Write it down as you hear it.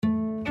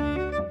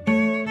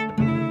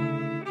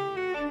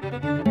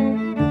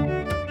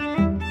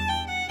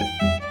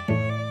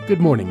Good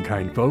morning,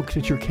 kind folks.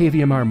 It's your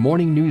KVMR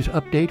Morning News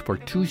Update for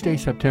Tuesday,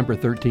 September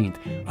 13th.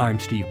 I'm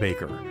Steve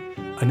Baker.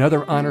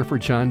 Another honor for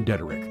John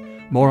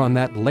Dederick. More on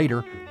that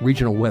later.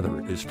 Regional weather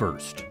is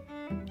first.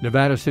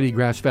 Nevada City,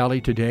 Grass Valley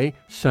today,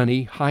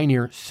 sunny, high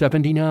near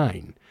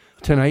 79.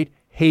 Tonight,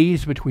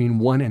 haze between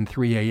 1 and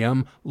 3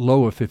 a.m.,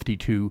 low of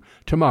 52.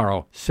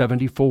 Tomorrow,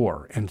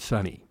 74 and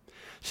sunny.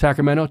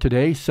 Sacramento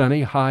today,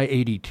 sunny, high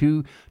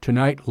 82.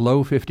 Tonight,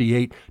 low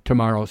 58.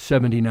 Tomorrow,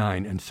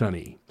 79 and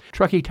sunny.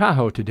 Truckee,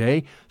 Tahoe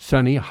today,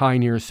 sunny, high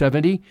near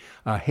 70.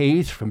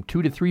 Haze from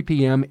 2 to 3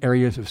 p.m.,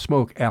 areas of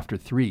smoke after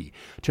 3.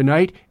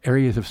 Tonight,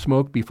 areas of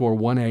smoke before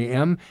 1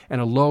 a.m. and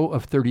a low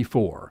of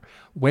 34.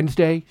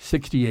 Wednesday,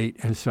 68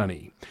 and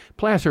sunny.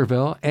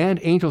 Placerville and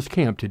Angels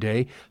Camp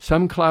today,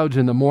 some clouds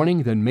in the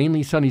morning, then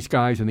mainly sunny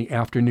skies in the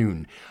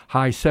afternoon.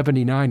 High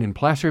 79 in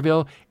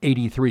Placerville,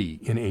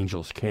 83 in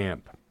Angels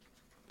Camp.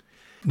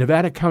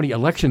 Nevada County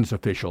elections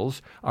officials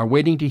are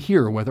waiting to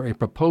hear whether a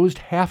proposed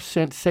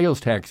half-cent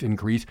sales tax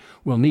increase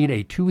will need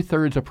a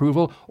two-thirds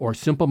approval or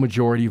simple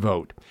majority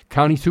vote.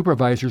 County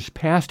supervisors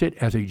passed it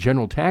as a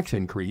general tax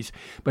increase,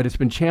 but it's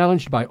been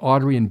challenged by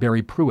Audrey and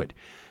Barry Pruitt.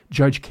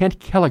 Judge Kent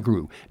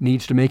Kelligrew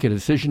needs to make a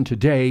decision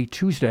today,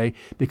 Tuesday,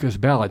 because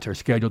ballots are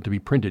scheduled to be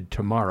printed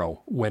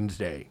tomorrow,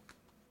 Wednesday.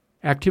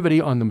 Activity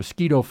on the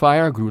mosquito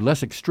fire grew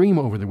less extreme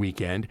over the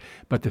weekend,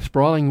 but the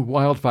sprawling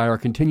wildfire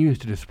continues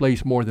to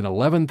displace more than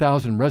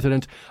 11,000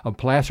 residents of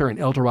Placer and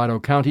El Dorado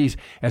counties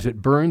as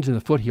it burns in the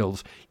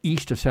foothills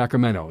east of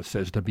Sacramento,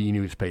 says the Bee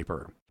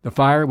newspaper. The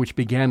fire, which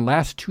began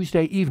last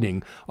Tuesday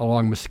evening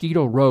along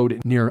Mosquito Road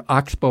near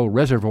Oxbow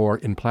Reservoir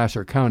in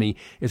Placer County,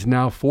 is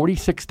now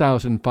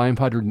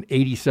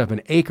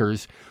 46,587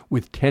 acres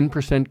with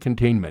 10%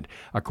 containment,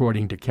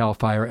 according to CAL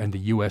FIRE and the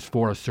U.S.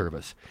 Forest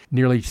Service.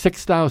 Nearly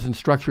 6,000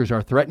 structures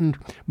are threatened,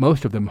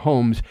 most of them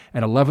homes,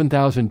 and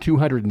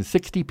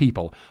 11,260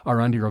 people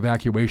are under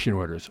evacuation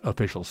orders,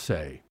 officials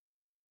say.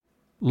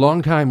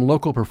 Longtime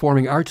local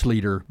performing arts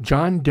leader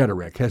John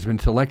Dederick has been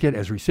selected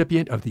as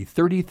recipient of the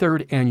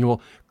 33rd Annual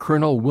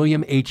Colonel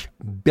William H.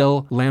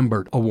 Bill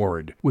Lambert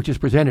Award, which is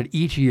presented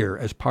each year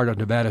as part of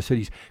Nevada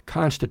City's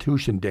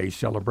Constitution Day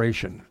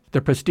celebration.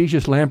 The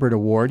prestigious Lambert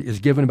Award is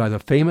given by the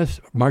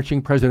famous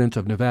marching presidents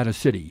of Nevada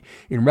City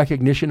in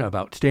recognition of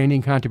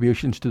outstanding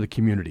contributions to the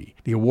community.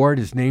 The award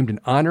is named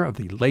in honor of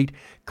the late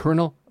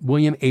Colonel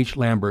William H.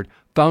 Lambert,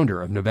 founder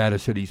of Nevada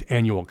City's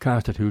annual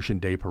Constitution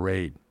Day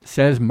Parade.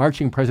 Says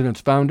Marching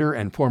President's founder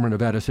and former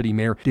Nevada City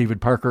Mayor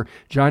David Parker,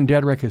 John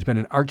Dederick has been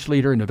an arts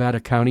leader in Nevada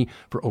County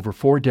for over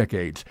 4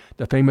 decades.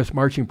 The famous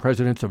Marching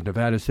Presidents of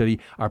Nevada City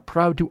are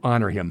proud to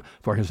honor him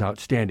for his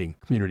outstanding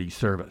community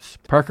service.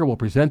 Parker will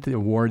present the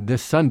award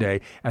this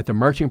Sunday at the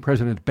Marching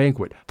President's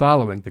Banquet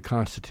following the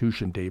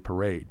Constitution Day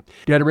Parade.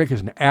 Dederick is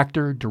an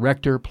actor,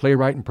 director,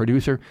 playwright, and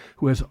producer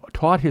who has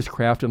taught his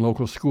craft in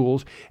local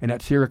schools and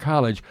at Sierra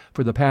College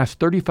for the past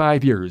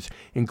 35 years,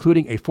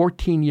 including a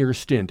 14-year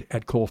stint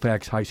at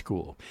Colfax High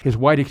School. His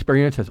wide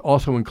experience has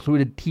also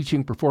included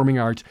teaching performing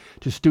arts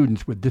to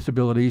students with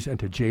disabilities and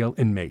to jail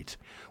inmates.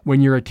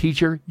 When you're a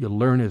teacher, you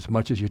learn as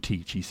much as you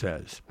teach, he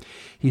says.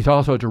 He's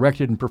also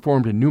directed and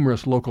performed in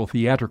numerous local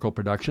theatrical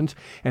productions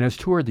and has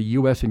toured the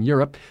U.S. and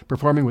Europe,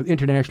 performing with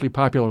internationally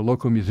popular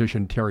local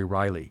musician Terry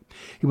Riley.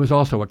 He was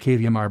also a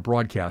KVMR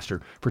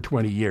broadcaster for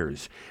 20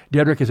 years.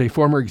 Dederick is a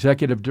former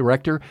executive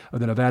director of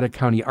the Nevada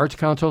County Arts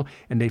Council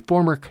and a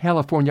former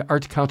California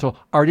Arts Council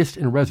artist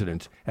in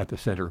residence at the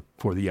Center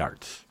for the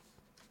Arts.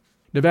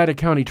 Nevada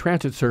County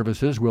Transit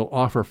Services will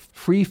offer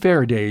free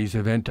Fair Days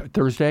event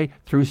Thursday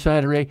through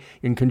Saturday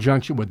in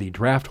conjunction with the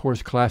Draft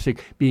Horse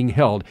Classic being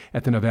held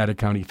at the Nevada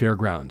County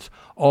Fairgrounds.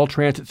 All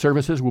transit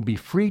services will be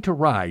free to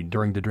ride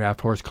during the Draft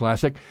Horse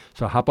Classic,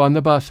 so hop on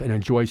the bus and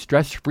enjoy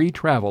stress-free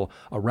travel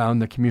around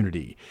the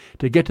community.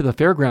 To get to the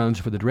fairgrounds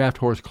for the Draft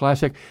Horse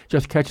Classic,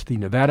 just catch the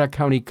Nevada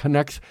County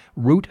Connects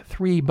Route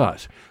 3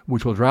 bus,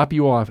 which will drop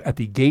you off at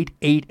the Gate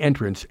 8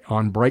 entrance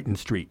on Brighton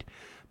Street.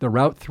 The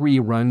Route 3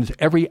 runs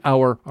every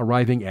hour,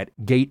 arriving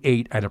at Gate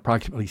 8 at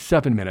approximately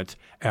 7 minutes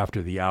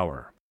after the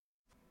hour.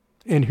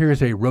 And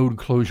here's a road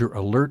closure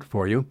alert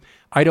for you.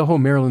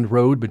 Idaho-Maryland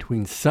Road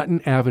between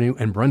Sutton Avenue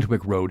and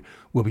Brunswick Road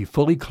will be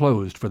fully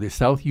closed for the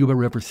South Yuba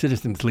River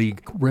Citizens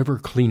League River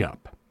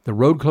Cleanup. The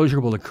road closure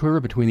will occur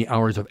between the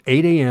hours of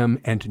 8 a.m.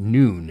 and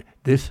noon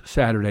this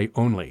Saturday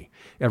only.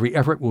 Every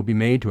effort will be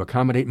made to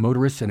accommodate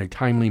motorists in a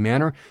timely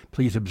manner.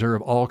 Please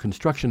observe all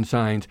construction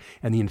signs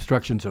and the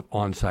instructions of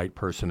on-site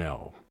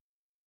personnel.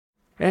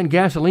 And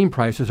gasoline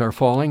prices are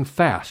falling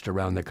fast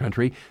around the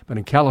country, but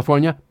in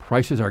California,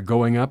 prices are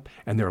going up,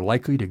 and they're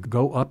likely to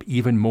go up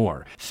even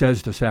more,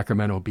 says the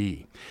Sacramento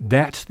Bee.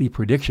 That's the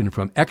prediction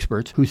from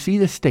experts who see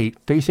the state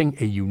facing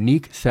a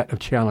unique set of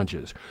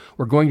challenges.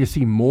 We're going to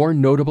see more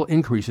notable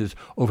increases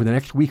over the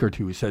next week or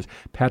two, says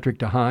Patrick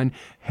DeHaan,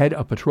 head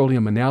of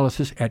petroleum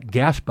analysis at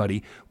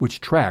GasBuddy, which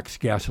tracks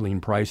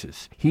gasoline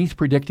prices. He's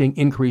predicting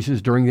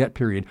increases during that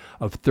period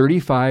of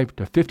 35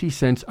 to 50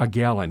 cents a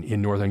gallon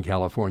in Northern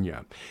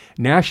California.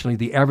 Nationally,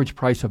 the average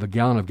price of a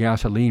gallon of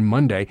gasoline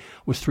Monday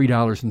was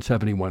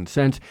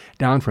 $3.71,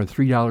 down from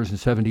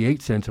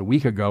 $3.78 a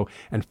week ago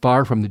and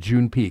far from the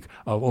June peak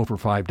of over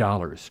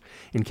 $5.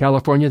 In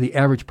California, the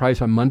average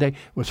price on Monday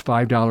was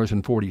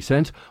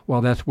 $5.40.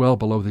 While that's well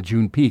below the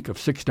June peak of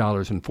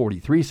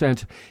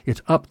 $6.43,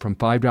 it's up from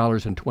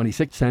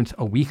 $5.26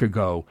 a week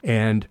ago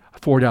and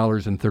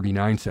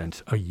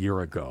 $4.39 a year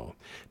ago.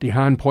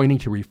 DeHaan pointing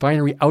to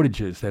refinery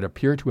outages that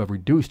appear to have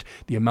reduced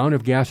the amount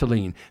of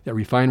gasoline that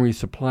refineries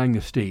supplying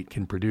the state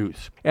can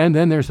produce. And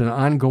then there's an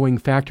ongoing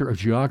factor of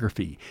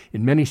geography.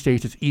 In many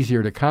states, it's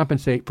easier to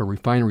compensate for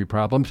refinery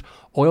problems.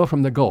 Oil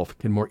from the Gulf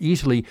can more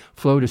easily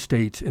flow to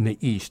states in the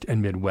East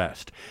and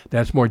Midwest.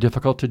 That's more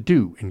difficult to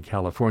do in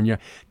California.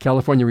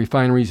 California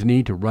refineries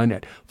need to run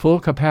at full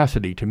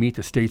capacity to meet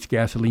the state's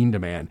gasoline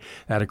demand,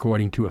 that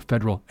according to a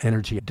Federal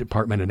Energy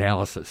Department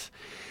analysis.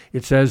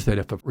 It says that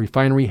if a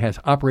refinery has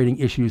operating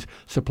issues,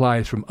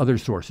 supplies from other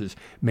sources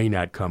may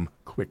not come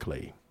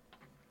quickly.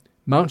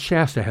 Mount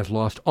Shasta has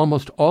lost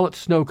almost all its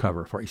snow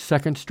cover for a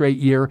second straight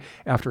year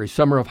after a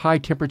summer of high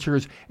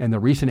temperatures and the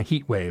recent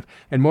heat wave,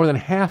 and more than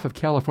half of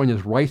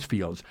California's rice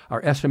fields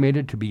are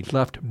estimated to be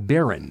left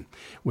barren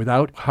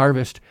without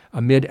harvest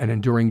amid an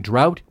enduring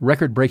drought,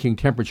 record-breaking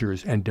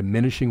temperatures, and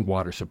diminishing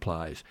water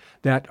supplies.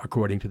 That,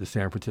 according to the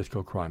San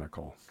Francisco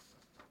Chronicle.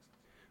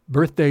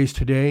 Birthdays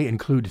today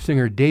include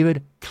singer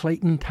David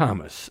Clayton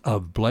Thomas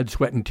of Blood,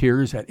 Sweat, and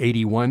Tears at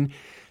 81,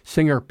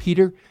 singer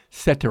Peter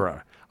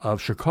Cetera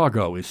of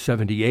Chicago is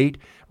 78,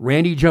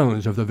 Randy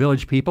Jones of the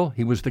Village People,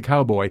 he was the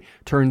cowboy,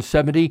 turns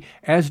 70,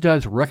 as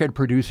does record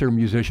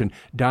producer-musician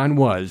Don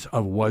Was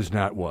of Was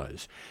Not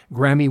Was.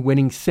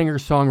 Grammy-winning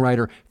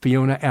singer-songwriter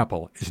Fiona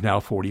Apple is now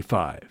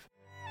 45.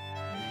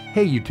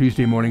 Hey, you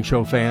Tuesday Morning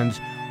Show fans,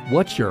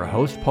 what's your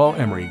host Paul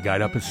Emery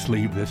got up his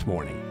sleeve this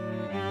morning?